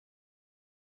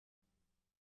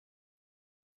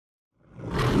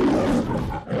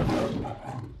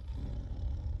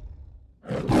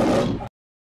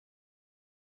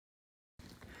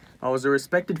I was a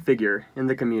respected figure in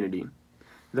the community,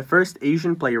 the first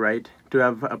Asian playwright to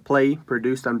have a play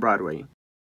produced on Broadway.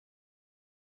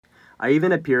 I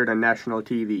even appeared on national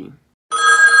TV.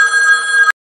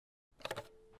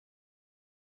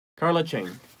 Carla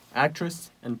Chang,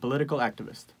 actress and political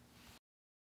activist.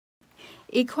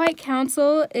 Equite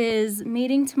Council is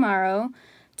meeting tomorrow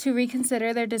to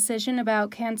reconsider their decision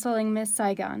about canceling Miss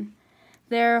Saigon.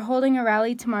 They're holding a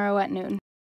rally tomorrow at noon.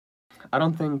 I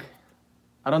don't think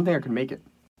I could make it.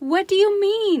 What do you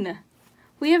mean?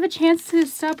 We have a chance to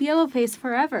stop Yellowface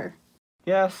forever.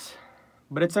 Yes,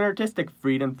 but it's an artistic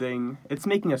freedom thing. It's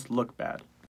making us look bad.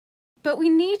 But we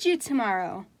need you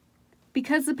tomorrow,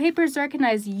 because the papers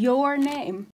recognize your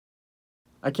name.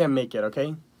 I can't make it,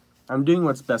 okay? I'm doing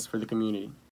what's best for the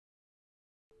community.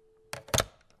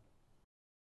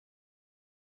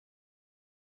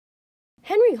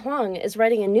 Henry Hwang is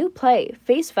writing a new play,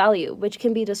 Face Value, which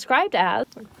can be described as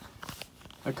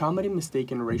a comedy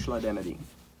mistaken racial identity,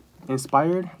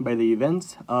 inspired by the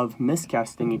events of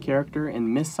miscasting a character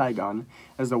in Miss Saigon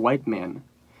as a white man.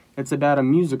 It's about a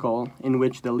musical in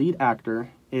which the lead actor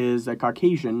is a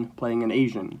Caucasian playing an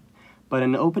Asian. But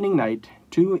on opening night,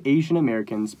 two Asian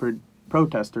Americans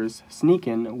protesters sneak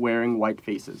in wearing white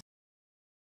faces.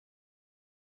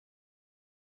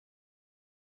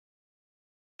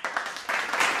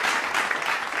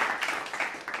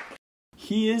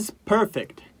 He is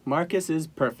perfect. Marcus is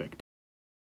perfect.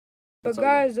 But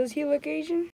guys, does he look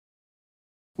Asian?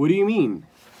 What do you mean?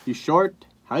 He's short,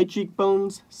 high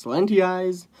cheekbones, slanty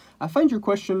eyes. I find your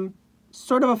question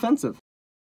sort of offensive.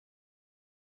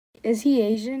 Is he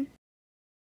Asian?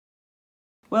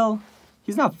 Well,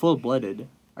 he's not full-blooded.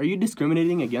 Are you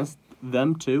discriminating against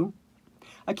them too?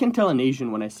 I can tell an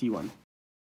Asian when I see one.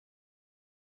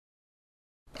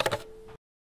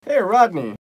 Hey,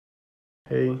 Rodney.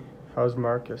 Hey, how's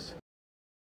Marcus?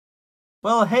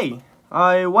 Well, hey,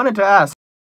 I wanted to ask.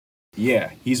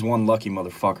 Yeah, he's one lucky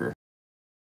motherfucker.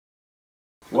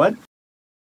 What?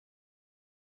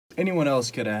 Anyone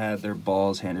else could have had their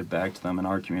balls handed back to them in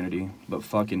our community, but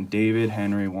fucking David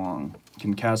Henry Hwang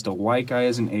can cast a white guy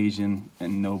as an Asian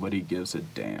and nobody gives a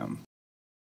damn.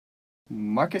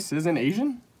 Marcus isn't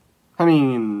Asian? I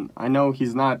mean, I know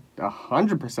he's not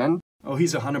 100%. Oh,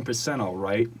 he's 100% all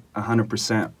right.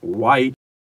 100% white.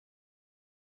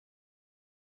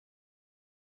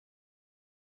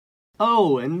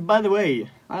 Oh, and by the way,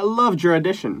 I loved your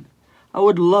audition. I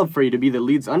would love for you to be the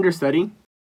lead's understudy.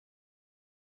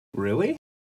 Really?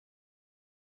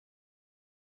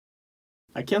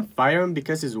 I can't fire him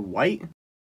because he's white?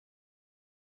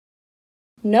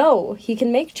 no, he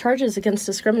can make charges against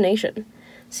discrimination.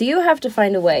 So you have to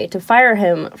find a way to fire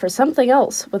him for something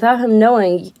else without him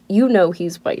knowing you know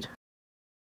he's white.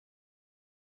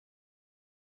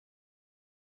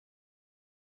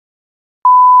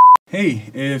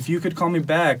 Hey, if you could call me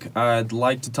back, I'd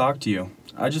like to talk to you.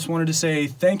 I just wanted to say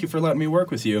thank you for letting me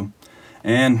work with you.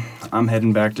 And I'm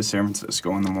heading back to San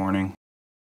Francisco in the morning.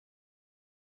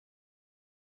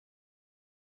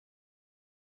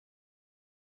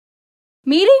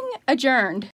 Meeting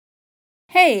adjourned.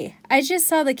 Hey, I just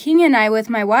saw The King and I with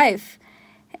my wife.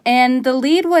 And the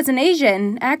lead was an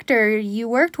Asian actor you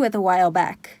worked with a while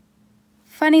back.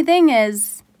 Funny thing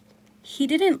is, he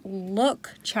didn't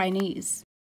look Chinese.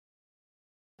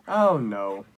 Oh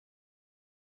no.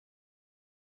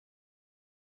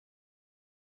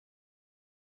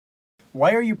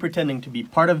 Why are you pretending to be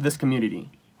part of this community?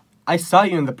 I saw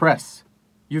you in the press.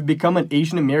 You've become an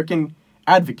Asian American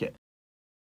advocate.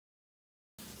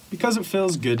 Because it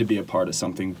feels good to be a part of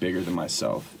something bigger than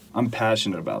myself. I'm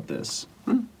passionate about this.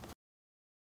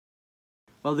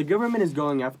 While the government is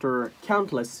going after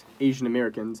countless Asian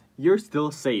Americans, you're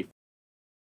still safe.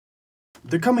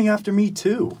 They're coming after me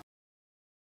too.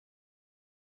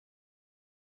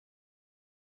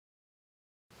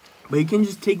 But you can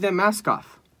just take that mask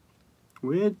off.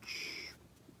 Which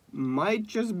might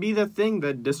just be the thing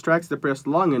that distracts the press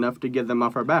long enough to get them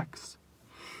off our backs.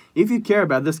 If you care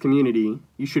about this community,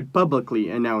 you should publicly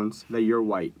announce that you're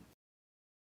white.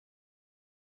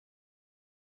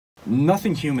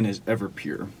 Nothing human is ever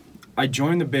pure. I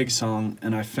joined the big song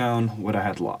and I found what I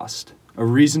had lost. A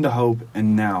reason to hope,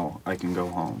 and now I can go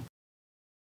home.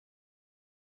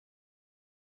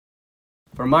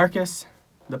 For Marcus,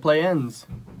 the play ends.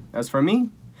 As for me,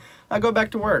 I go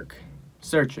back to work,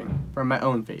 searching for my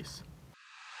own face.